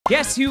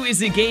Guess Who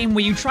is a game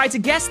where you try to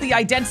guess the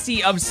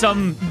identity of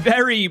some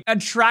very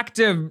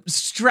attractive,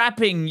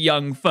 strapping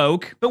young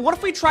folk. But what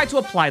if we try to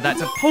apply that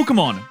to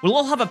Pokemon? We'll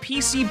all have a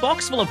PC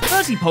box full of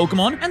 30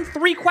 Pokemon and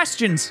 3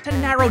 questions to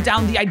narrow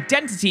down the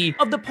identity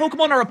of the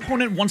Pokemon our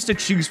opponent wants to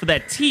choose for their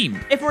team.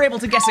 If we're able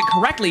to guess it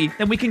correctly,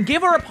 then we can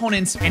give our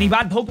opponents any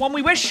bad Pokemon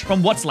we wish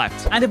from what's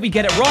left. And if we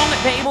get it wrong,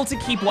 they're able to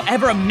keep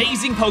whatever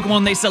amazing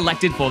Pokemon they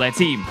selected for their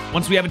team.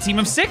 Once we have a team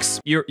of 6,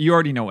 you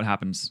already know what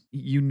happens.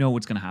 You know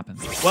what's gonna happen.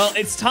 Well,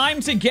 it's time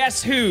to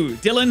Guess Who.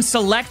 Dylan,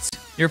 select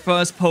your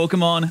first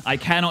Pokemon. I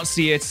cannot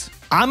see it.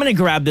 I'm gonna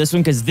grab this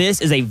one because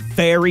this is a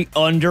very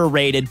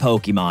underrated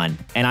Pokemon,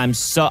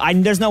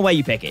 and there's no way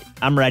you pick it.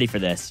 I'm ready for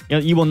this.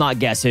 You will not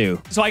guess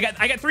who. So I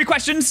got 3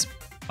 questions.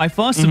 My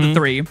first of the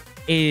 3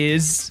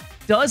 is: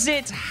 does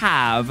it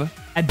have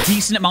a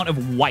decent amount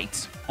of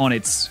white on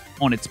its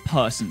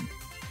person?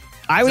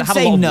 I would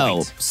say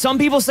no. Some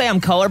people say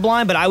I'm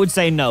colorblind, but I would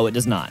say no, it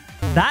does not.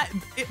 That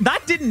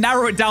didn't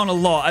narrow it down a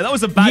lot. That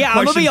was a bad question. Yeah,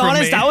 I'm gonna be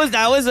honest.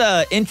 That was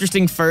a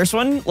interesting first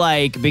one.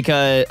 Like,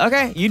 because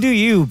okay, you do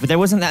you, but there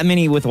wasn't that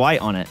many with white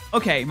on it.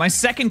 Okay, my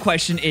second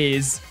question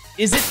is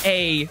it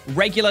a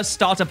regular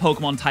starter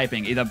Pokemon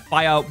typing, either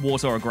fire,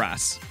 water, or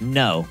grass?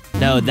 No,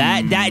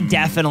 that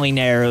definitely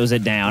narrows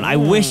it down. I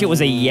wish it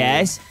was a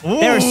yes.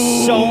 There are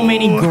so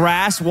many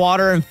grass,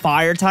 water, and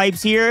fire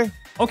types here.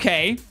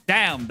 Okay,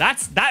 damn,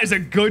 that is a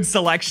good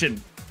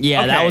selection.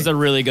 Yeah, okay. That was a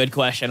really good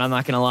question. I'm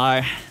not gonna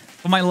lie.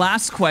 For my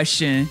last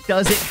question,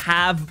 does it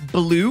have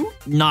blue?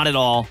 Not at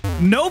all.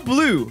 No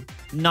blue.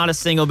 Not a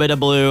single bit of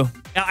blue.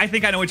 I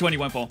think I know which one you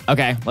went for.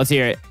 Okay, let's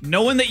hear it.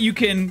 Knowing that you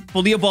can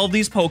fully evolve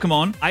these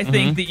Pokemon, I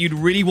think that you'd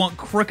really want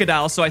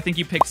Crocodile, so I think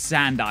you picked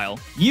Sandile.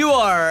 You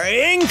are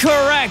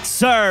incorrect,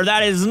 sir.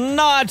 That is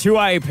not who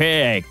I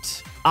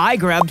picked. I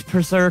grabbed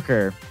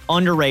Berserker.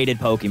 Underrated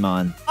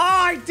Pokemon. Oh,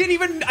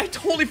 I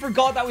totally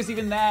forgot that was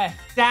even there.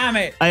 Damn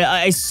it.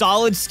 A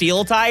solid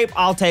steel type,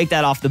 I'll take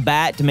that off the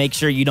bat to make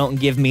sure you don't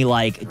give me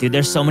like, dude,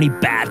 there's so many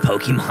bad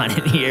Pokemon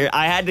in here.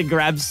 I had to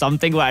grab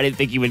something where I didn't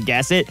think you would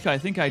guess it. I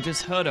think I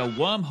just heard a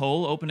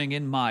wormhole opening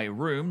in my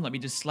room. Let me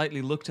just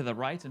slightly look to the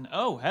right and,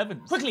 oh,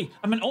 heavens. Quickly,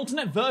 I'm an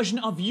alternate version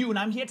of you and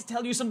I'm here to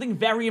tell you something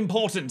very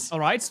important. All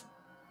right?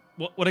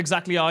 What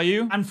exactly are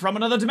you? I'm from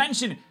another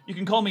dimension. You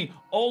can call me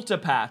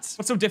Alterpat.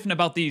 What's so different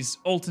about these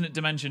alternate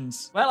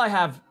dimensions? Well, I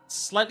have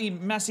slightly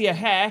messier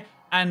hair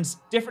and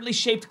differently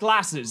shaped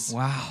glasses.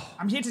 Wow.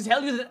 I'm here to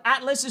tell you that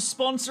Atlas is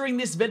sponsoring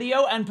this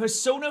video and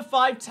Persona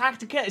 5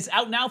 Tactica is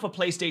out now for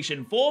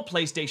PlayStation 4,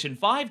 PlayStation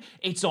 5.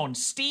 It's on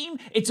Steam,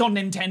 it's on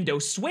Nintendo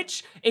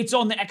Switch, it's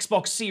on the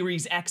Xbox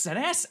Series X and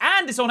S,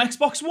 and it's on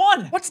Xbox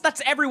One.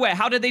 That's everywhere?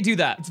 How did they do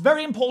that? It's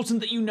very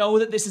important that you know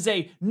that this is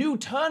a new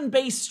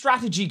turn-based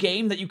strategy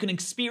game that you can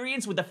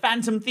experience with the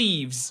Phantom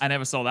Thieves. I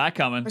never saw that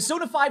coming.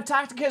 Persona 5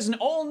 Tactica is an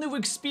all-new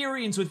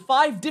experience with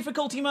 5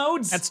 difficulty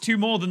modes. That's 2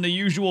 more than the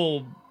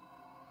usual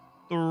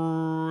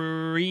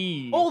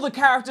 3. All the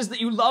characters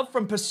that you love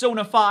from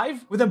Persona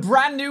 5 with a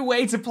brand new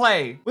way to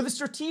play. With a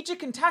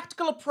strategic and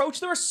tactical approach,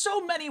 there are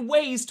so many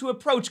ways to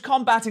approach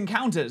combat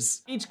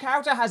encounters. Each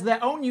character has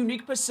their own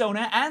unique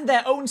persona and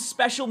their own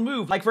special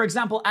move, like for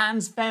example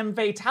Anne's Femme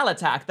Fatale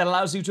attack that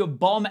allows you to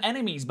bomb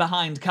enemies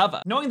behind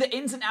cover. Knowing the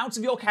ins and outs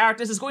of your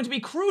characters is going to be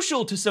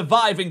crucial to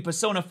surviving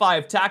Persona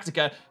 5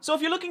 Tactica, so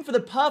if you're looking for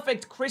the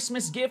perfect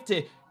Christmas gift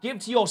to give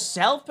to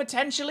yourself,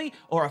 potentially,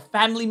 or a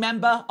family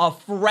member, a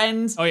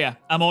friend. Oh yeah,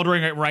 I'm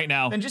ordering it right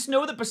now. Then just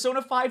know that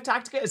Persona 5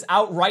 Tactica is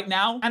out right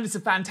now, and it's a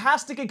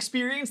fantastic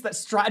experience that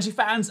strategy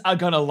fans are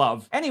gonna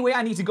love. Anyway,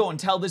 I need to go and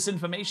tell this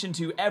information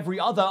to every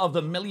other of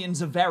the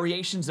millions of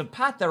variations of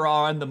Pat there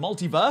are in the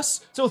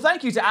multiverse. So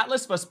thank you to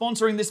Atlas for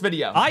sponsoring this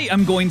video. I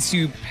am going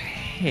to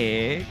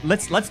pick...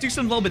 Let's do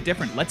something a little bit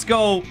different. Let's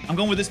go... I'm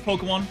going with this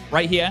Pokemon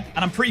right here,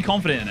 and I'm pretty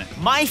confident in it.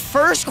 My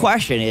first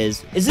question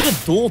is it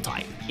a dual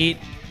type? It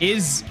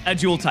is a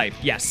dual type,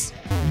 yes.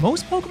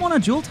 Most Pokemon are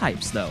dual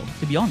types, though,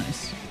 to be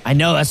honest. I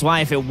know, that's why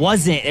if it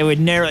wasn't, it would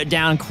narrow it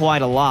down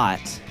quite a lot.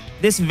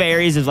 This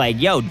varies as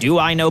like, yo, do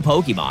I know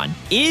Pokemon?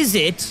 Is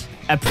it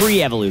a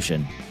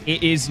pre-evolution?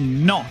 It is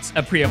not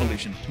a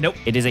pre-evolution. Nope.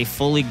 It is a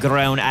fully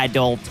grown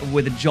adult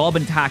with a job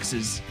and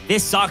taxes.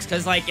 This sucks,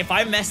 because like, if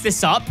I mess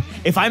this up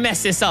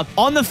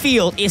on the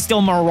field, it's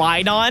still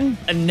Miraidon,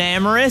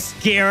 Enamorus,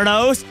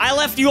 Gyarados. I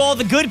left you all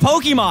the good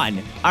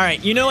Pokemon. All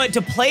right, you know what?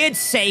 To play it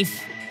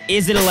safe,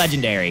 is it a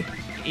legendary?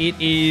 It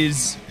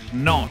is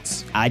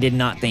not. I didn't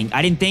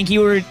think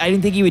you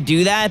would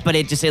do that, but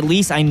it just, at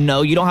least I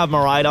know you don't have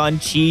Miraidon,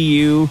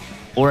 Chi-Yu,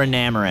 or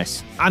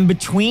Enamorus. I'm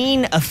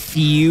between a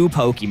few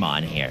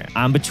Pokemon here.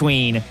 I'm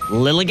between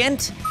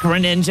Lilligant,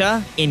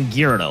 Greninja, and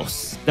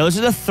Gyarados. Those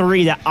are the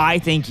 3 that I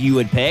think you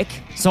would pick.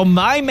 So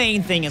my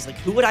main thing is like,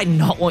 who would I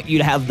not want you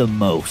to have the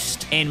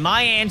most? And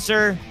my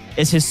answer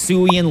is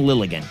Hisuian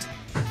Lilligant.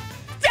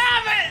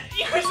 Damn it!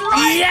 You was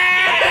right!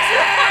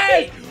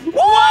 Yes!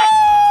 What?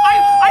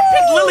 I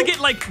picked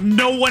Lilligant like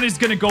no one is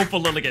gonna go for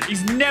Lilligant.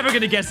 He's never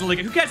gonna guess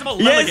Lilligant. Who cares about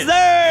Lilligant? Yes,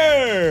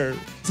 sir!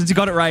 Since you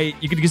got it right,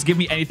 you could just give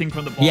me anything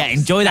from the box. Yeah,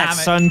 enjoy that Damn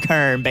it. sun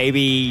kern,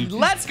 baby.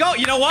 Let's go.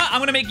 You know what? I'm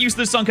going to make use of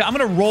the sun kern. I'm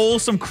going to roll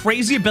some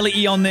crazy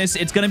ability on this.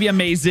 It's going to be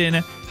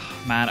amazing.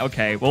 Man,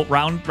 okay. Well,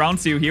 round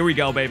 2. Here we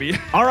go, baby.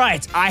 All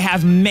right, I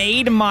have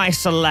made my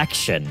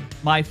selection.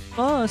 My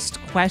first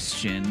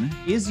question,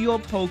 is your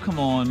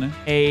Pokemon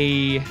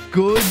a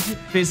good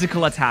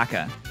physical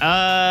attacker?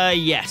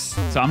 Yes.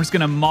 So I'm just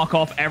going to mark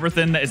off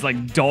everything that is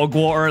like dog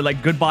water,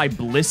 like goodbye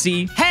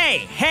Blissey.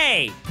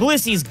 Hey,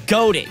 Blissy's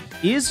goated.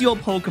 Is your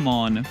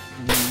Pokemon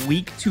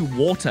weak to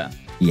water?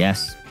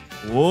 Yes.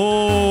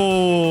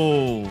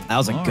 Whoa. That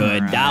was a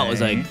good.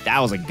 Alright. That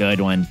was a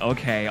good one.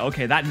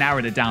 Okay, that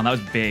narrowed it down. That was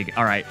big.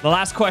 All right, the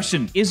last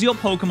question. Is your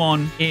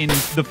Pokemon in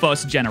the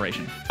first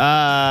generation?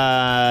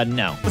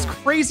 No. It's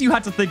crazy you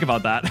had to think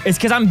about that. It's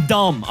because I'm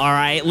dumb, all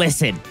right?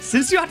 Listen.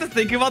 Since you had to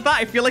think about that,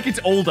 I feel like it's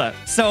older.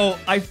 So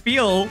I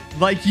feel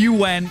like you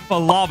went for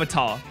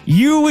Larvitar.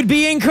 You would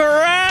be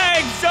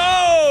incorrect.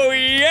 Oh,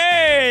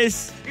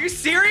 yes. Are you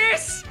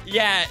serious?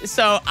 Yeah,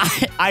 so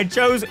I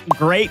chose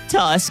Great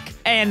Tusk,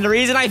 and the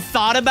reason I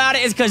thought about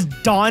it is because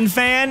Dawn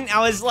Fan, I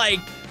was like,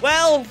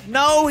 well,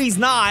 no, he's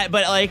not,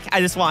 but like,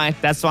 that's why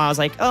I was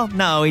like, oh,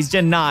 no, he's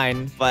Gen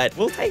 9, but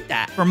we'll take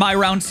that. For my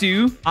round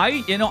 2,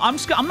 I'm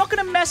not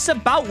going to mess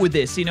about with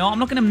this, I'm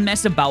not going to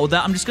mess about with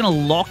that. I'm just going to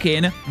lock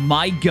in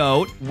my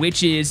GOAT,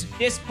 which is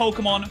this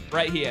Pokemon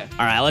right here.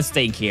 All right, let's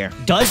think here.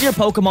 Does your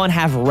Pokemon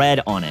have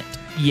red on it?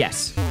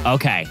 Yes.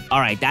 Okay. All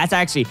right. That's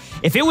actually,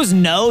 if it was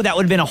no, that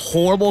would have been a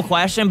horrible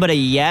question, but a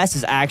yes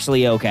is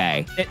actually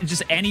okay.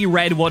 Just any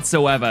red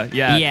whatsoever.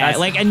 Yeah. Yeah.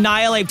 Like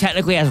Annihilate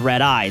technically has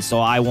red eyes, so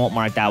I won't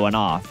mark that one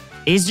off.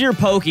 Is your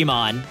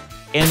Pokemon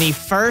in the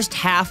first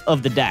half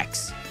of the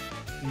dex?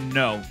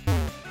 No.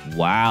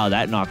 Wow,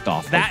 that knocked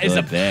off That is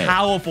a bit.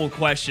 powerful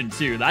question,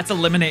 too. That's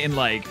eliminating,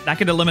 that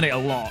could eliminate a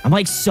lot.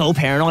 I'm, so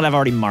paranoid I've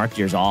already marked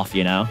yours off,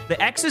 The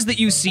X's that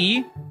you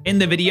see in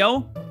the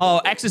video are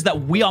X's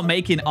that we are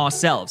making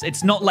ourselves.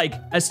 It's not, like,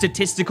 a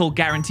statistical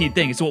guaranteed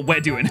thing. It's what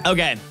we're doing.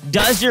 Okay.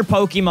 Does your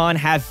Pokemon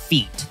have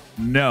feet?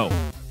 No.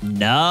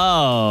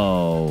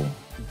 No.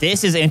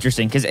 This is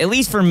interesting, because at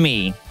least for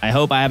me, I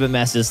hope I haven't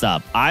messed this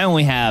up. I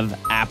only have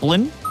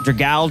Applin,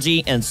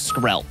 Dragalge, and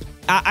Skrelp.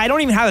 I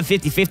don't even have a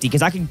 50-50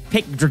 because I can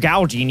pick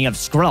Dragalge and you have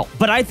Skrelp.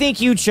 But I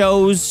think you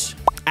chose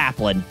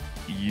Applin.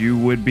 You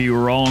would be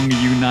wrong,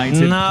 United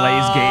Plays Gamer.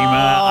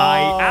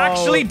 I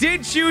actually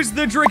did choose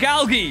the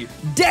Dragalge.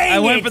 Dang I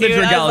went for the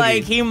Dragalge. I was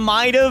like, he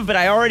might have, but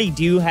I already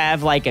do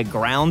have like a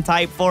ground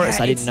type for it,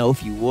 so I didn't know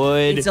if you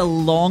would. It's a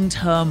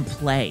long-term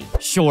play.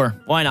 Sure,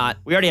 why not?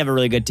 We already have a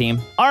really good team.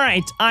 All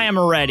right, I am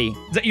ready.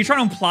 Is that you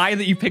trying to imply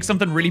that you picked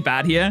something really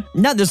bad here?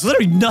 No, there's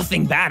literally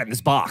nothing bad in this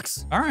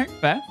box. All right,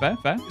 fair.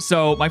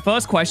 So my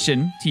first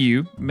question to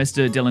you,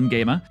 Mr. Dylan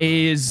Gamer,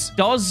 is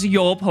does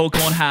your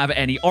Pokemon have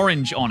any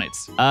orange on it?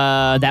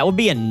 That would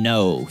be a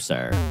no,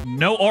 sir.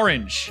 No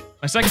orange.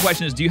 My second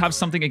question is, do you have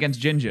something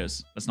against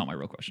gingers? That's not my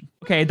real question.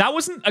 Okay, that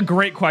wasn't a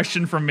great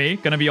question from me,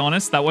 gonna be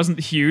honest. That wasn't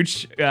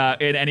huge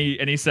in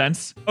any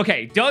sense.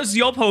 Okay, does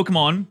your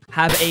Pokemon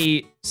have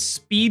a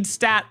speed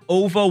stat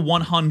over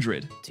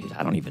 100? Dude,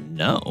 I don't even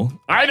know.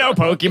 I know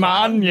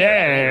Pokemon,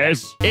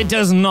 yes. It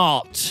does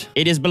not.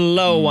 It is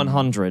below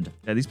 100.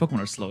 Yeah, these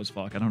Pokemon are slow as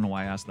fuck. I don't know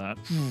why I asked that.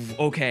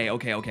 Okay.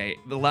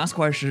 The last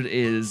question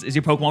is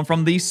your Pokemon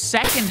from the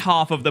second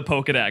half of the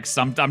Pokedex?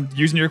 I'm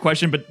using your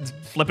question, but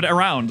flipping it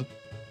around.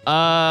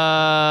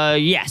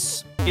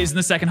 Yes. Is in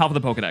the second half of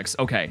the Pokedex.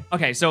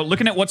 Okay, so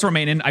looking at what's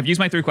remaining, I've used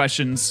my 3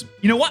 questions.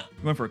 You know what?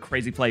 You went for a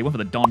crazy play. You went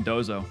for the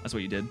Dondozo. That's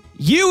what you did.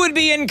 You would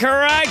be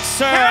incorrect,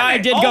 sir. I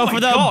did go for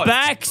the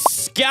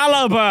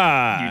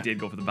Baxcalibur. You did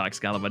go for the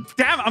Baxcalibur.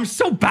 Damn, I'm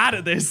so bad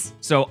at this.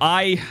 So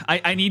I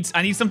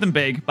need something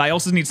big, but I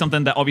also need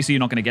something that obviously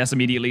you're not gonna guess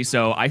immediately.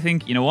 So I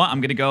think, you know what?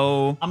 I'm gonna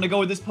go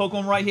with this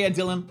Pokemon right here,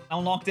 Dylan.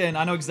 I'm locked in.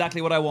 I know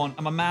exactly what I want.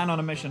 I'm a man on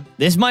a mission.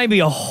 This might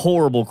be a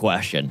horrible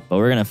question, but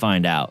we're gonna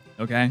find out.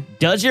 Okay.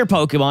 Does your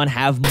Pokemon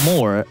have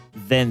more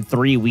than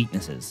 3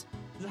 weaknesses?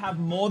 Does it have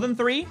more than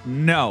 3?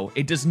 No,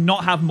 it does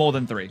not have more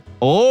than 3.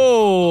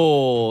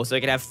 Oh, so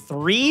it can have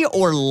 3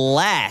 or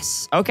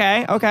less.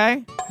 Okay. Oh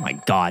my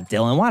God,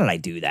 Dylan, why did I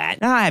do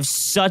that? Now I have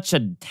such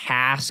a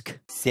task.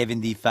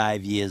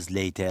 75 years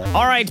later.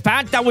 All right,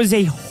 Pat, that was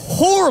a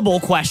horrible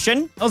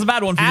question. That was a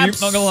bad one for you, not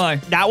gonna lie.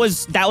 That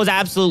was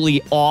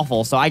absolutely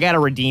awful, so I gotta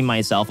redeem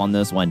myself on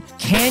this one.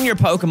 Can your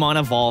Pokemon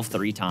evolve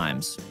 3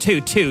 times?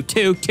 2.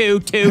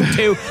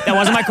 That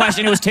wasn't my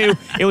question, it was 2.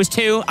 It was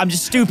 2. I'm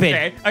just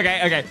stupid.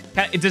 Okay.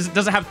 Does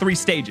it have 3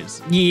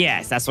 stages?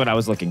 Yes, that's what I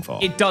was looking for.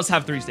 It does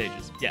have 3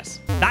 stages,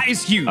 yes. That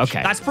is huge.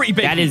 Okay. That's pretty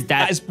big.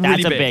 That's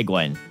a big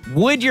one.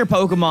 Would your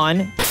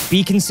Pokemon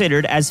be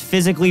considered as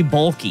physically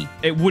bulky?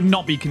 It would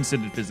not be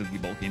considered physically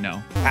bulky,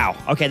 no. Wow.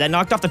 Okay, that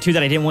knocked off the 2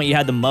 that I didn't want you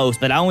had the most,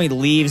 but that only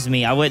leaves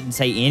me, I wouldn't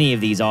say any of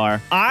these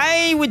are.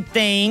 I would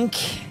think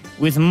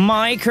with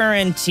my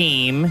current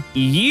team,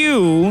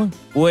 you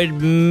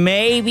would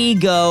maybe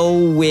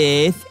go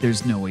with...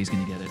 There's no way he's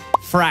gonna get it.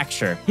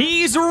 Fracture.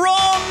 He's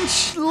wrong,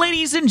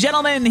 ladies and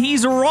gentlemen.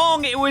 He's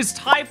wrong. It was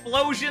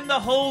Typhlosion the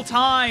whole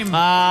time.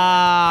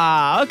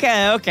 Ah,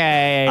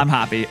 okay. I'm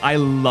happy. I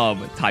love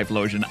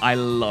Typhlosion. I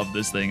love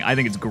this thing. I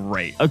think it's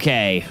great.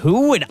 Okay,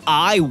 who would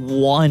I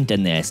want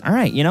in this? All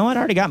right, you know what?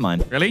 I already got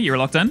mine. Really? You were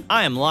locked in?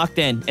 I am locked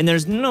in, and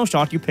there's no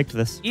shock you picked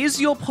this.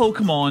 Is your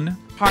Pokemon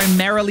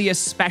primarily a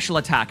special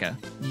attacker?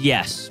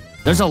 Yes.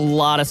 There's a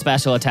lot of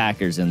special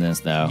attackers in this,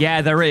 though.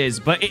 Yeah, there is,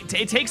 but it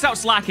takes out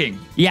slacking.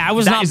 Yeah, I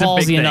was That not is a big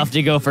ballsy thing. enough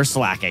to go for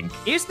slacking.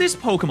 Is this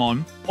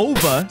Pokemon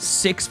over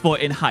 6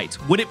 foot in height?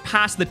 Would it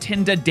pass the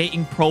Tinder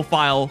dating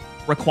profile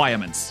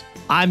requirements?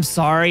 I'm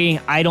sorry.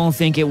 I don't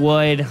think it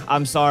would.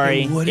 I'm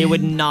sorry. It wouldn't? It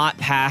would not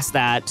pass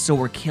that. So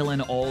we're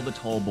killing all the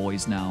tall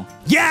boys now.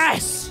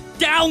 Yes!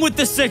 Down with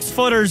the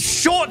 6-footers.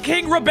 Short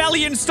King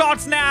Rebellion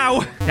starts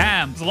now.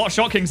 Damn, there's a lot of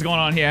Short Kings going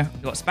on here.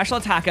 We've got special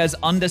attackers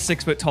under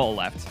 6 foot tall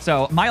left.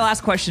 So my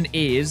last question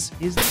is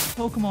this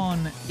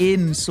Pokemon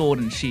in Sword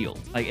and Shield?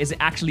 Like, is it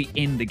actually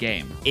in the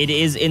game? It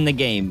is in the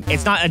game.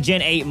 It's not a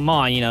Gen 8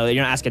 Mon, you know,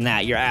 you're not asking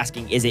that. You're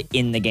asking, is it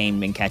in the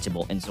game and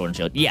catchable in Sword and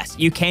Shield? Yes,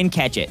 you can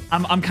catch it.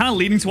 I'm kind of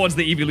leaning towards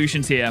the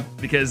evolutions here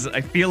because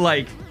I feel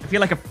like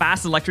a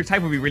fast electric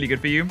type would be really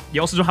good for you. You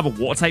also don't have a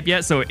water type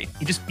yet, so it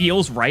just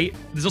feels right.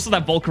 There's also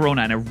that Volcarona,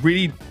 and I'd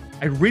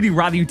really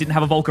rather you didn't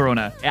have a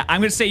Volcarona. Yeah,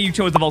 I'm gonna say you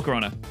chose the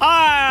Volcarona.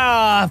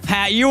 Ah,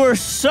 Pat, you were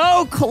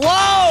so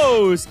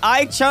close.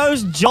 I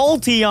chose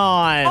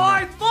Jolteon. Oh,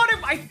 I thought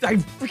I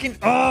freaking,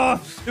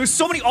 there was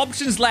so many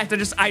options left. I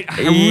really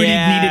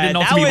needed it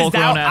not to be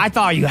Volcarona. I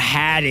thought you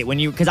had it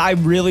because I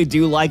really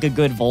do like a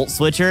good Volt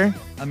Switcher.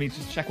 Let me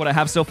just check what I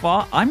have so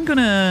far. I'm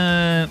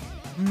gonna,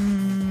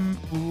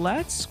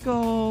 let's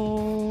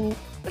go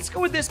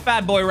with this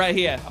bad boy right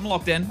here. I'm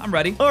locked in. I'm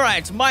ready. All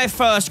right, my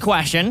first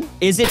question.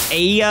 Is it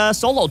a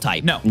solo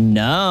type? No.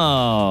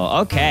 No.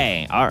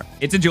 Okay. All right.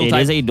 It's a dual type.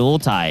 It is a dual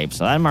type,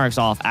 so that marks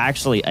off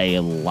actually a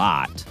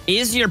lot.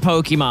 Is your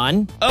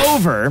Pokemon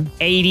over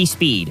 80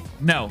 speed?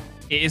 No,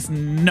 it is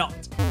not.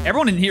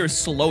 Everyone in here is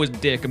slow as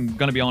dick, I'm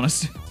gonna be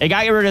honest. It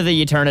got rid of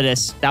the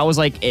Eternatus. That was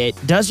like it.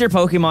 Does your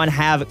Pokemon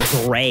have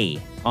gray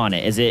on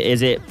it? Is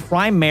it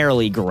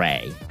primarily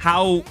gray?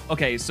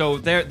 Okay, so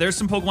there's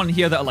some Pokemon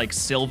here that are like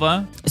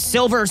silver.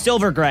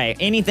 Silver gray,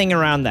 anything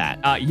around that.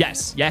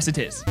 Yes, it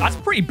is. That's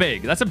pretty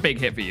big. That's a big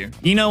hit for you.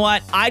 You know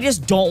what? I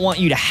just don't want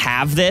you to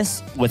have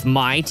this with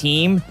my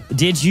team.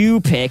 Did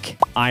you pick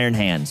Iron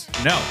Hands?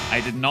 No,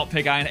 I did not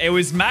pick Iron. It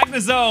was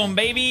Magnezone,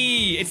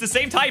 baby. It's the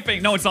same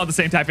typing. No, it's not the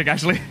same typing,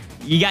 actually.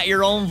 You got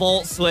your own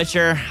Volt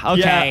Switcher. Okay,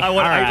 yeah, all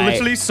right. I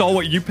literally saw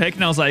what you picked,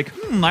 and I was like,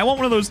 I want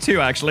one of those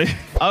too, actually.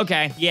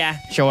 Okay, yeah,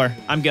 sure.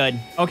 I'm good.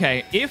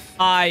 Okay, if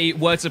I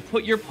were to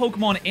put your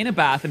Pokemon in a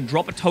bath and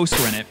drop a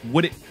toaster in it,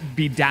 would it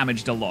be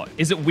damaged a lot?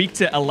 Is it weak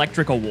to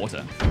electric or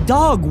water?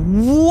 Dog,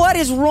 what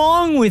is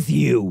wrong with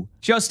you?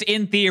 Just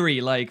in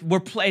theory, like,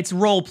 it's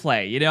role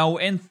play, you know?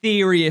 In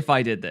theory, if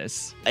I did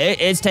this.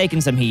 It's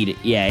taking some heat.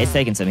 Yeah, it's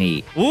taking some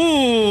heat.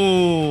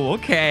 Ooh,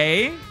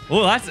 okay.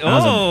 Oh, that's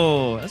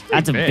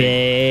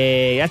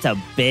a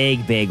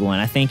big one.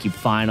 I think you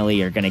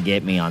finally are gonna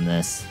get me on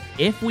this.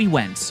 If we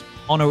went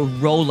on a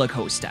roller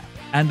coaster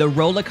and the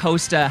roller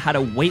coaster had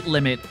a weight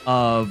limit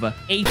of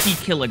 80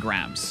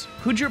 kilograms,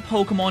 could your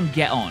Pokemon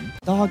get on?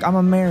 Dog, I'm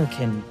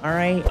American, all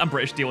right? I'm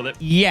British, deal with it.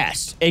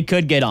 Yes, it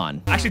could get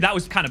on. Actually, that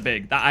was kind of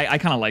big. I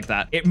kind of like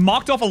that. It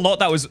marked off a lot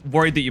that I was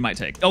worried that you might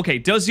take. Okay,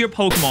 does your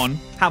Pokemon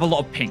have a lot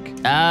of pink?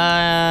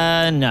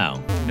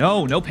 No.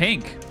 No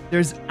pink.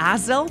 There's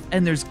Azelf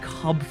and there's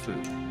Cubfu.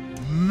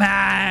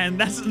 Man,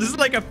 this is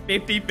like a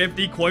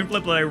 50-50 coin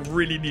flip that I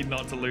really need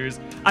not to lose.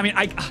 I mean,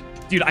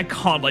 dude, I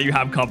can't let you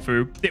have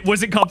Cubfu.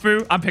 Was it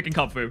Cubfu? I'm picking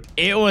Cubfu.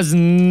 It was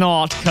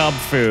not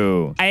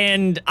Cubfu.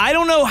 And I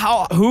don't know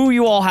who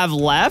you all have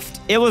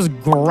left. It was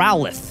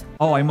Growlithe.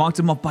 Oh, I marked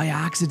him up by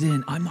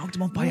accident.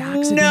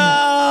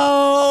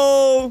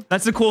 No!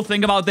 That's the cool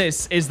thing about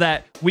this is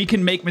that we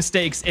can make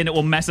mistakes and it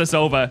will mess us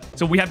over.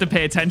 So we have to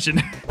pay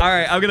attention. All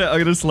right, I'm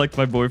gonna select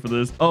my boy for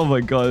this. Oh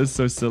my god, it's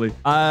so silly.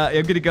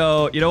 I'm gonna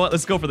go. You know what?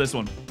 Let's go for this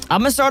one.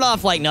 I'm gonna start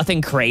off like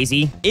nothing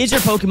crazy. Is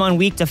your Pokemon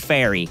weak to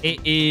Fairy?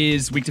 It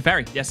is weak to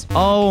Fairy. Yes.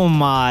 Oh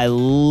my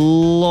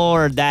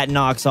lord, that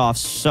knocks off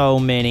so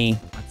many.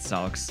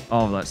 Sucks.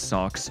 Oh, that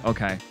sucks.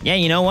 Okay. Yeah,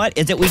 you know what?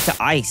 Is it weak to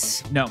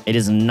ice? No. It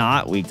is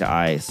not weak to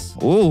ice.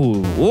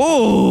 Ooh.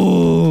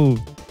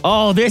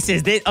 Oh, this.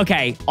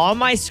 Okay, on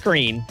my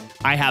screen,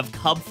 I have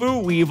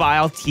Cubfu,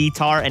 Weavile,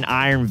 T-Tar, and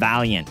Iron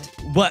Valiant.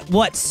 But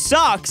what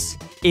sucks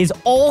is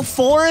all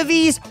 4 of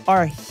these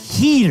are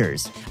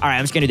heaters. All right,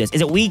 I'm just gonna do this.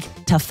 Is it weak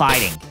to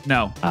fighting?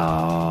 No.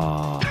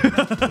 Oh.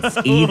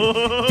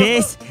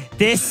 This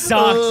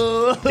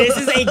sucks. This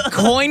is a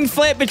coin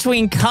flip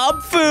between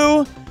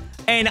Cubfu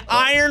and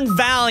Iron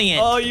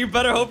Valiant. Oh, you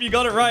better hope you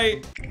got it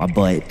right. My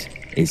butt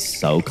is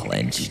so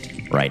clenched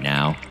right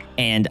now.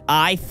 And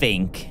I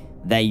think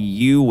that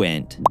you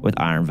went with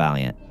Iron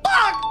Valiant.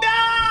 Fuck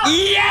no!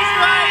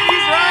 Yes!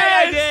 He's right.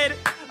 I did.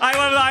 I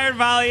went with Iron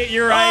Valiant.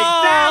 You're right.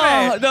 Oh,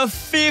 damn it. The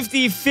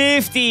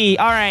 50-50.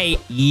 All right.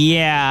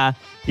 Yeah.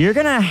 You're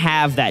going to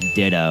have that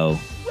Ditto.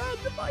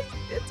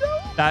 Randomized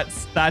Ditto?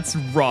 That's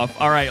rough.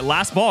 All right,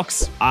 last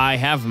box. I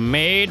have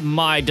made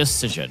my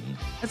decision.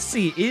 Let's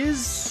see.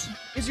 Is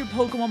your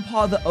Pokemon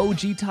part of the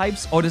OG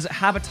types, or does it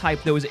have a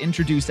type that was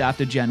introduced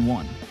after Gen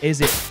 1? Is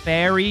it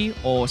Fairy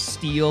or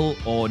Steel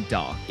or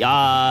Dark?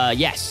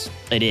 Yes,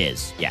 it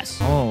is. Yes.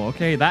 Oh,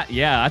 okay.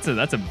 That's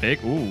a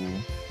big. Ooh.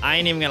 I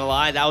ain't even gonna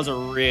lie, that was a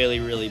really,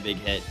 really big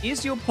hit.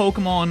 Is your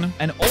Pokemon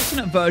an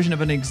alternate version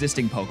of an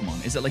existing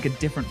Pokemon? Is it like a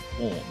different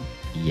form?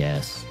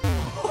 Yes.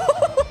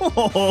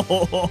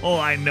 Oh,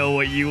 I know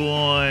what you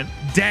want.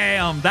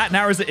 Damn, that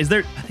narrows it.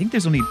 I think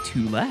there's only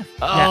 2 left.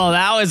 Oh,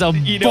 that was a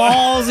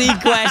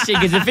ballsy question.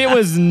 Because if it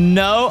was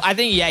no, I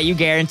think, yeah, you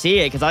guarantee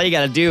it. Because all you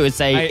got to do is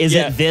say, is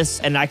it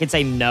this? And I could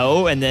say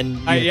no, and then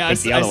you pick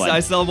the other one. I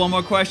still have one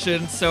more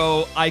question.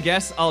 So I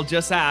guess I'll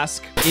just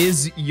ask,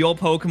 is your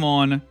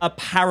Pokemon a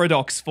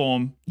paradox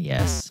form?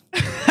 Yes.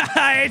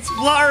 It's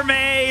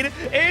Fluttermane!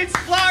 It's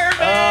Fluttermane!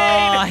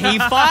 Oh, he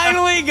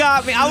finally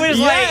got me. I was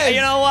like, you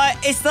know what?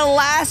 It's the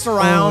last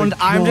round.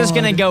 I'm just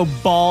going to go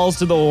balls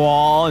to the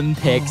wall and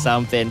pick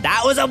something.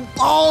 That was a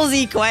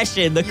ballsy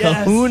question. The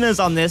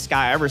kahunas on this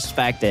guy, I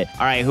respect it.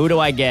 All right, who do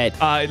I get?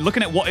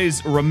 Looking at what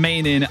is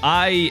remaining,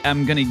 I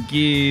am going to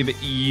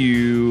give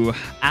you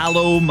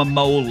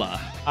Alomomola.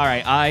 All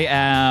right,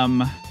 I'm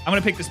going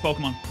to pick this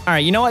Pokemon. All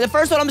right, you know what? The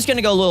first one, I'm just going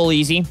to go a little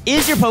easy.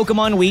 Is your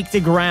Pokemon weak to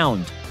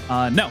ground?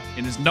 No,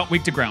 it is not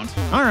weak to ground.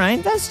 All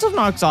right, that still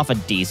knocks off a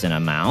decent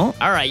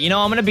amount. All right, you know,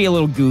 I'm going to be a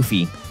little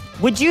goofy.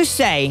 Would you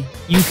say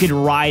you could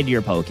ride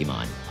your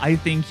Pokemon? I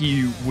think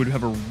you would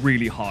have a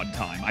really hard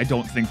time. I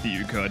don't think that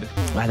you could.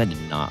 Wow, that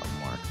did not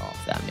mark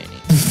off that many.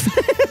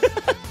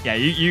 Yeah,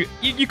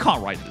 you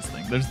can't ride this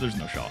thing. There's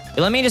no shot.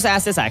 Let me just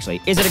ask this,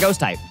 actually. Is it a ghost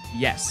type?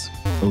 Yes.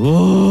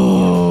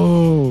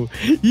 Ooh,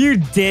 you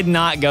did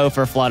not go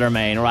for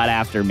Fluttermane right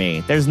after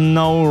me. There's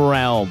no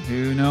realm.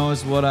 Who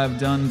knows what I've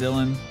done,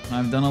 Dylan?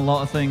 I've done a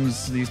lot of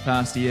things these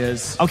past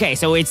years. Okay,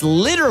 so it's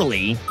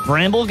literally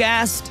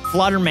Bramblegast,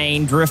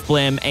 Fluttermane,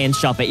 Drifblim, and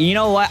Shuppet. You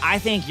know what? I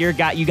think you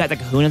got the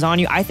kahunas on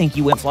you. I think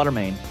you went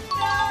Fluttermane.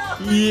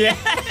 Yes,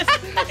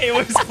 it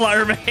was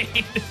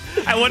Fluttermane.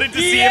 I wanted to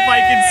see if I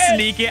could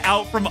sneak it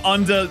out from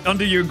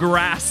under your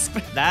grasp.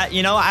 That,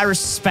 you know, I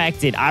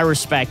respect it. I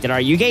respect it. All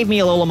right, you gave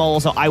me a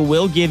Alomomola, so I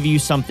will give you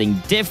something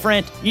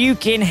different. You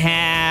can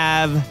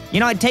have, you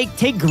know, take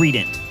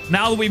Greedent.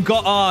 Now that we've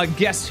got our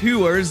guess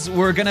whoers,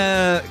 we're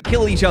gonna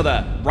kill each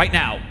other right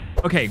now.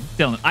 Okay,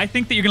 Dylan, I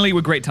think that you're gonna lead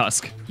with Great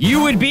Tusk.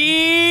 You would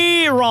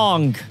be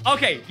wrong.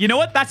 Okay, you know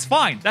what? That's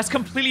fine. That's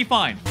completely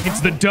fine.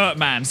 It's the Dirt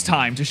Man's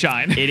time to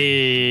shine. It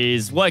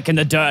is. What can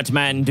the Dirt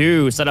Man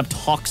do? Set up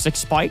toxic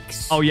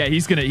spikes? Oh yeah,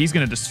 he's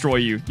gonna destroy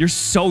you. You're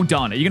so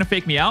done. Are you gonna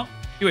fake me out?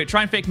 Do it.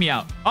 Try and fake me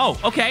out. Oh,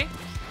 okay.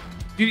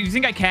 Do you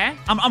think I care?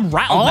 I'm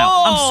rattled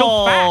now. I'm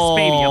so fast,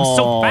 baby. I'm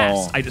so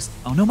fast.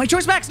 Oh no, my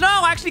choice backs. No,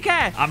 I actually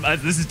care.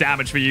 This is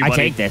damage for you, buddy. I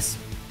take this.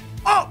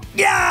 Oh,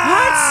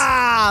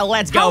 yeah! What?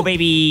 Let's go,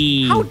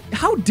 baby.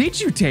 How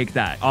did you take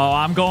that? Oh,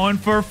 I'm going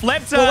for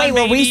flip turn, wait,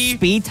 were we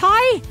speed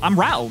tie? I'm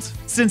rattled.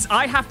 Since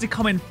I have to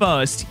come in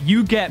first,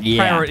 you get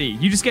priority.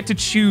 You just get to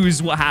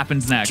choose what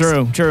happens next.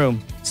 True.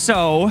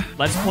 So,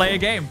 let's play a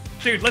game.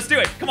 Dude, let's do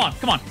it. Come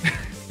on.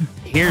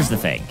 Here's the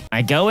thing.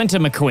 I go into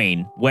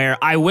McQueen, where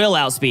I will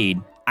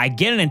outspeed. I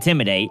get an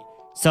Intimidate,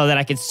 so that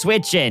I can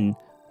switch in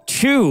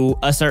to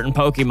a certain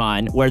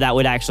Pokemon where that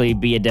would actually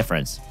be a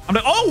difference. I'm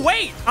like, oh,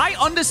 wait, I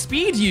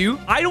underspeed you.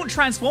 I don't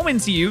transform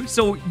into you,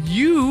 so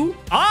you...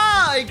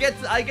 I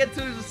get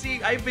to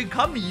see, I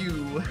become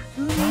you.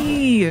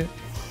 Me.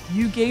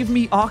 You gave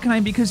me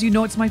Arcanine because you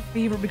know it's my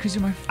favorite because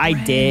you're my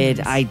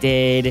friend. I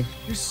did.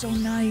 You're so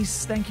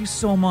nice. Thank you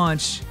so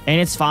much.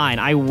 And it's fine.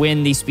 I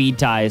win these speed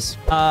ties.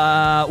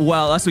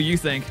 Well, that's what you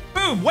think.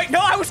 Boom. Wait, no,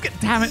 I was gonna...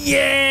 Damn it.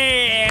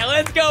 Yeah,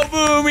 let's go,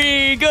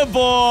 Boomy. Good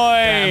boy.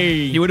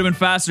 Damn. He would have been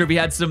faster if he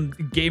had some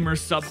gamer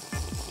sub...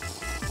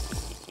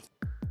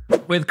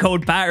 with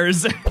code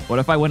Patterrz. What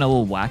if I went a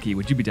little wacky?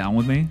 Would you be down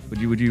with me? Would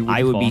you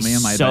I would follow be me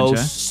on my adventure?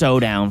 so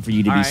down for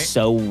you to be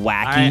so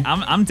wacky. All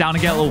right, I'm down to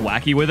get a little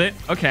wacky with it.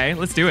 Okay,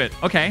 let's do it.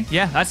 Okay,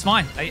 yeah, that's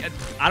fine.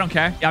 I don't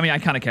care. I mean, I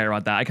kind of care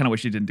about that. I kind of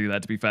wish you didn't do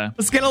that, to be fair.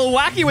 Let's get a little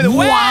wacky with it.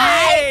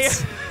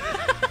 What?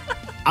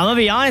 I'm gonna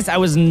be honest, I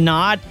was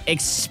not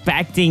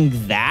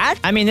expecting that.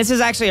 I mean, this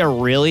is actually a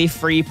really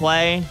free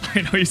play.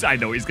 I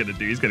know he's gonna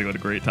do. He's gonna go to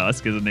Great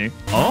Tusk, isn't he?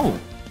 Oh,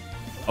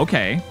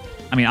 okay.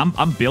 I mean,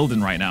 I'm building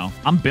right now.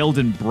 I'm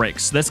building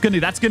bricks. That's gonna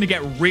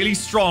get really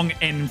strong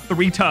in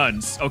 3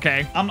 turns.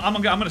 Okay,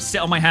 I'm gonna sit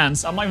on my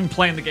hands. I'm not even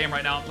playing the game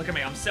right now. Look at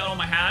me. I'm sitting on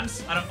my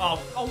hands. Oh,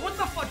 what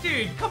the fuck,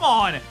 dude? Come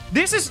on.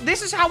 This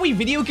is how we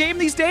video game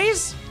these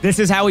days. This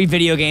is how we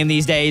video game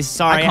these days.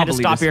 Sorry, I had to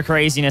stop your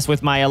craziness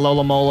with my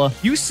Alomomola.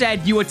 You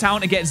said you were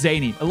talented to get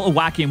zany, a little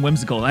wacky and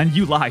whimsical, and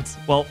you lied.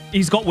 Well,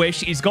 he's got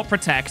Wish. He's got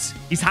Protect.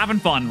 He's having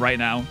fun right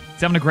now.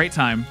 He's having a great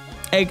time.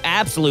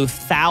 Absolute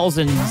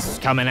thousands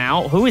coming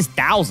out. Who is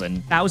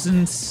Thousand?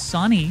 Thousand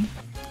Sunny.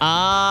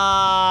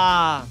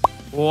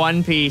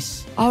 One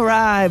Piece. All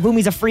right,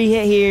 Boomy's a free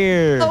hit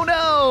here. Oh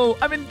no!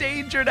 now. I'm in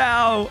danger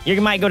now. You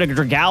might go to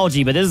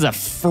Dragalgy, but this is a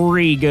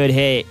free good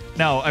hit.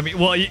 No, I mean,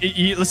 well,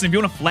 listen, if you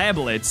want to Flare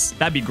Blitz,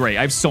 that'd be great.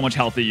 I have so much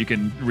health that you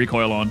can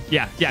recoil on.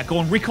 Yeah, go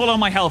on, recoil on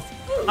my health.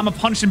 I'm a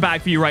punching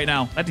bag for you right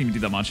now. That didn't even do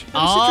that much.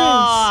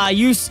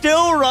 You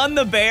still run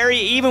the berry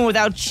even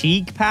without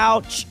Cheek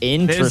Pouch?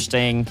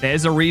 Interesting.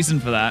 There's a reason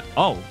for that.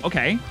 Oh,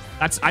 okay.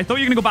 I thought you were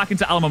going to go back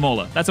into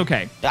Alamomola. That's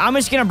okay. I'm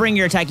just going to bring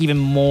your attack even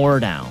more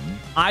down.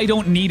 I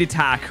don't need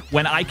attack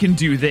when I can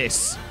do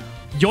this.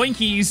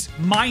 Yoinkies,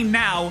 mine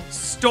now.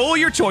 Stole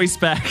your choice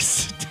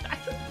specs.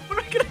 What am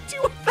I going to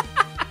do with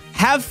that?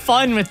 Have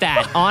fun with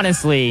that,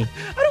 honestly.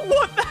 I don't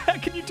want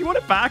that. Can you want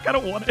it back? I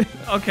don't want it.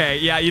 Okay,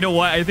 yeah, you know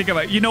what? I think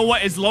about, you know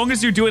what? As long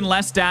as you're doing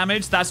less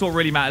damage, that's what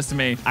really matters to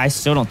me. I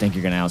still don't think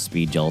you're going to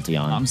outspeed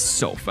Jolteon. I'm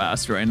so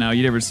fast right now.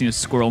 You never seen a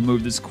squirrel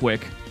move this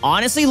quick.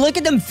 Honestly, look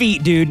at them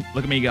feet, dude.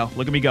 Look at me go.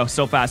 Look at me go.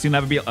 So fast. You'll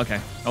never be... Okay.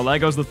 Oh, there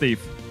goes the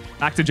thief.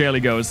 Back to jail he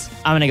goes.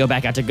 I'm going to go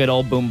back out to good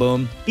old Boom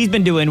Boom. He's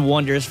been doing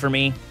wonders for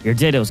me. Your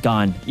Ditto's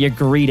gone. Your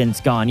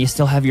Greedent's gone. You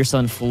still have your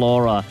son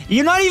Flora.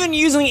 You're not even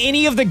using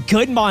any of the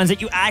good mons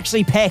that you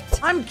actually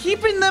picked. I'm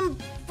keeping them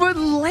for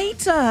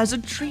later as a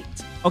treat.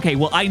 Okay,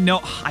 well, I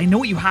know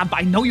what you have, but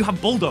I know you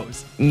have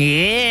Bulldoze.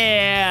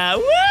 Yeah.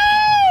 Woo!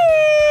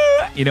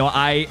 You know,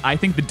 I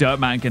think the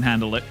Dirt Man can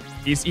handle it.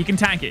 He can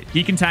tank it.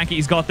 He can tank it.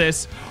 He's got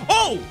this.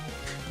 Oh,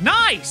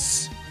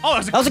 nice. Oh,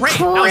 that was a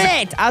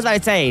crit. I was about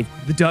to say.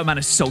 The Dirt Man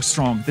is so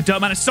strong. The Dirt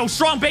Man is so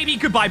strong, baby.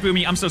 Goodbye,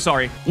 Boomy. I'm so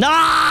sorry. No!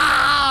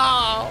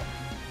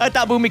 I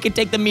thought Boomy could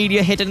take the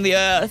meteor hit in the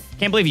earth.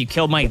 Can't believe you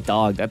killed my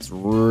dog. That's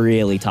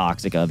really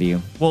toxic of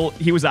you. Well,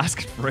 he was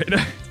asking for it.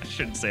 I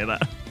shouldn't say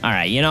that. All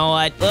right, you know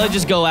what? Let's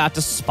just go out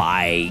to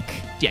Spike.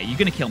 Yeah, you're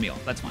going to kill me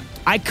off. That's fine.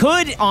 I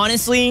could,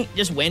 honestly,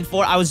 just win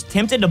for it. I was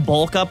tempted to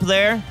bulk up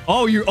there.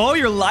 Oh,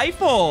 you're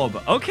Life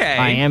Orb. Okay.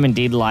 I am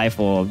indeed Life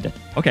Orbed.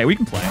 Okay, we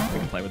can play. We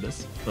can play with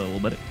this for a little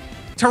bit.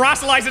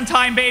 Terrassalizing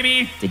time,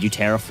 baby. Did you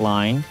Terra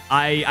Flying?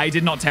 I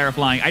did not Terra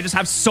Flying. I just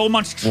have so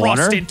much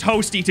trust in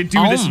Toasty to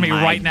do this to me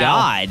right now. Oh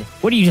my God.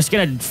 What are you just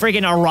gonna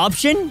friggin'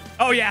 eruption?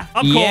 Oh yeah,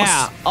 of course.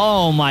 Yeah.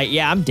 Oh my,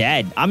 yeah, I'm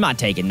dead. I'm not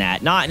taking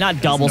that.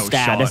 Not double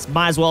stat. This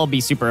might as well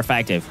be super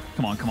effective.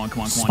 Come on.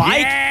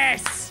 Spike?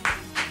 Yes!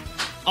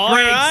 All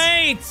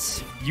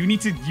right. You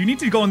need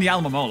to go in the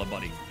Alamomola,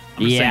 buddy.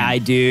 Yeah, I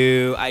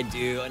do,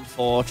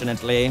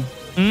 unfortunately.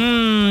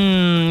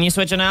 You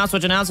switching out.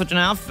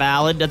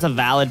 Valid. That's a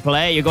valid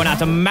play. You're going out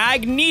to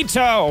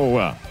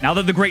Magneto. Now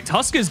that the Great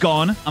Tusk is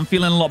gone, I'm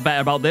feeling a lot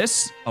better about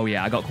this. Oh,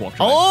 yeah, I got Quark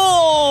Drive.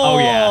 Oh,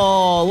 yeah.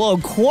 A little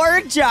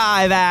Quark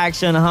Jive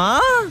action,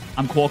 huh?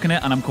 I'm quarking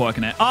it, and I'm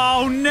corking it.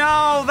 Oh,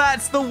 no,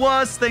 that's the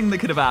worst thing that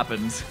could have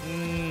happened.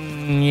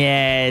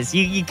 Yes,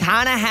 you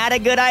kind of had a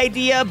good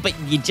idea, but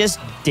you just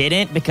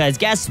didn't because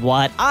guess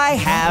what? I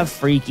have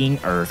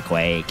freaking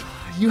Earthquake.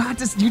 You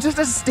just had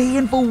to stay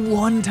in for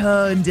one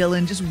turn,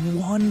 Dylan. Just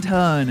one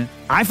turn.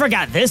 I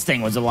forgot this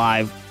thing was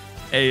alive.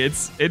 Hey,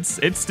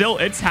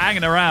 it's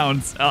hanging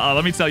around.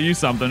 Let me tell you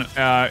something.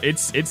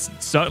 It's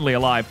certainly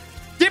alive.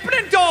 Dipping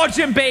and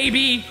dodging,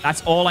 baby.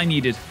 That's all I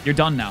needed. You're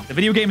done now. The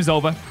video game is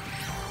over.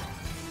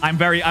 I'm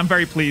very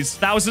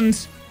pleased.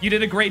 1000, you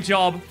did a great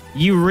job.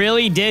 You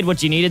really did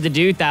what you needed to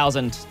do,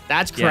 1000.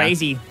 That's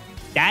crazy.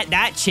 Yeah.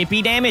 That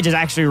chippy damage is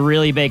actually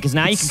really big because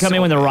now you can come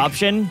in with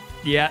Eruption.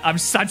 Yeah,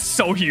 that's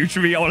so huge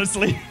for me,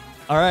 honestly.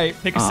 All right,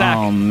 pick a sack.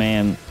 Oh,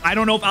 man. I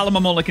don't know if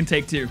Alamomola can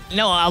take 2.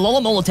 No,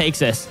 Alomomola takes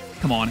this.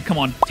 Come on.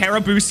 Terra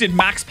boosted,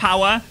 max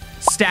power,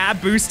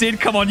 stab boosted.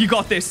 Come on, you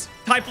got this.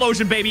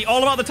 Typhlosion, baby.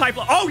 All about the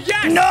Typhlosion. Oh,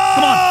 yes! No!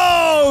 Come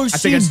on.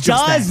 She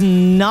does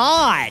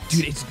not.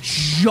 Dude, it's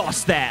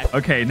just that.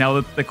 Okay,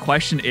 now the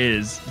question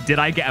is, did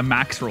I get a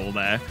max roll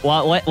there?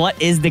 What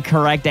is the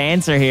correct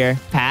answer here,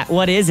 Pat?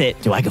 What is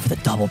it? Do I go for the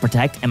double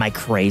protect? Am I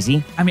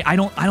crazy? I mean, I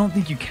don't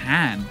think you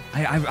can.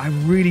 I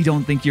really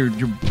don't think I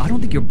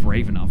don't think you're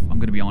brave enough. I'm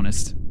gonna be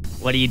honest.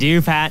 What do you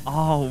do, Pat?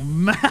 Oh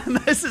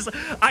man,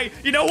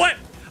 you know what?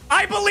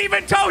 I believe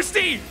in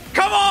Toasty!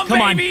 Come on,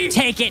 baby!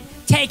 Take it!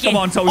 Come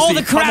on, Toasty. All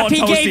the crap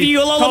he gave you,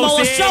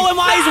 Alomomola, show him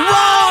why he's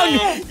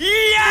wrong!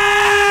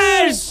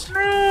 Yes!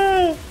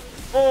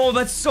 Oh,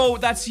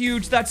 that's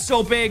huge. That's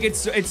so big.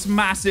 It's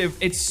massive.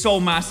 It's so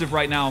massive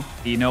right now.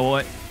 You know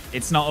what?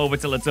 It's not over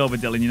till it's over,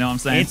 Dylan. You know what I'm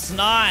saying? It's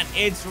not.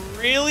 It's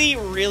really,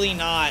 really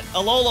not.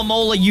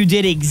 Alomomola, you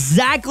did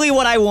exactly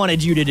what I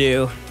wanted you to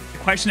do. The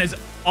question is,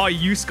 are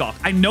you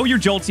scuffed? I know your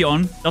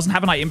Jolteon doesn't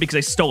have an item because I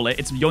stole it.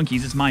 It's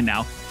Yoinki's. It's mine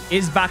now.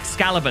 Is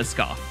Baxcalibur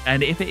scuffed?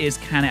 And if it is,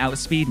 can it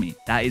outspeed me?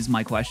 That is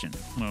my question.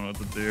 I don't know what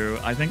to do.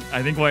 I think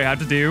what I have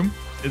to do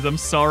is I'm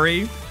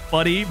sorry,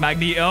 buddy,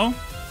 Magneto.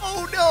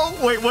 Oh no!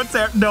 Wait, what's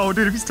that? No,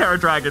 dude, if it's Terra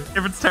Dragon.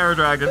 If it's Terra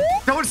Dragon.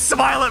 Don't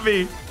smile at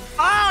me.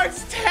 Oh,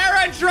 it's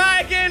Terra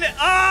Dragon!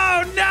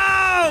 Oh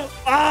no!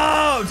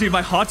 Oh, dude,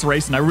 my heart's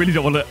racing. I really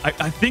don't want to.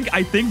 I think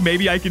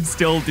maybe I can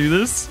still do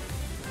this.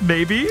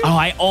 Maybe. Oh,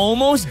 I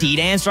almost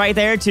D-danced right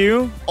there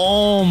too.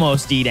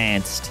 Almost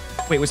D-danced.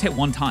 Wait, it was hit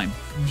one time.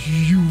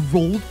 You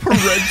rolled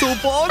parental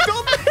bond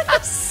on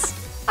this?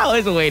 I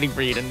was waiting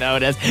for you to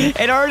notice.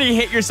 It already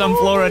hit your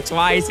Sunflora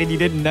twice and you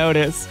didn't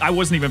notice. I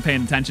wasn't even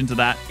paying attention to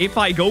that. If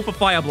I go for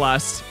Fire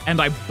Blast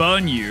and I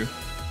burn you,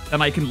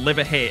 then I can live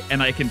a hit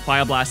and I can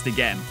Fire Blast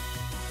again.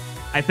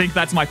 I think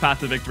that's my path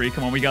to victory.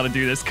 Come on, we gotta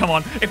do this. Come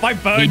on. If I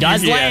burn you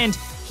does here, land.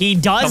 He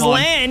does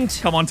land.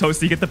 Come on,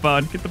 Toasty. Get the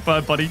burn. Get the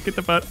burn, buddy. Get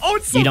the burn. Oh,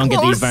 it's so You don't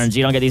close. get these burns.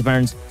 You don't get these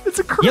burns. It's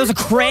a crit. It was a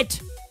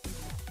crit.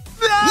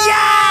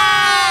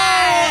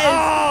 Yes!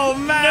 Oh,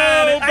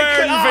 man. No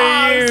burn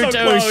for you,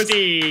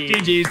 Toasty.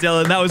 GG's,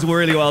 Dylan. That was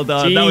really well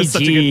done. That was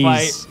such a good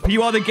fight.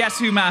 You are the Guess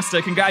Who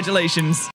Master. Congratulations.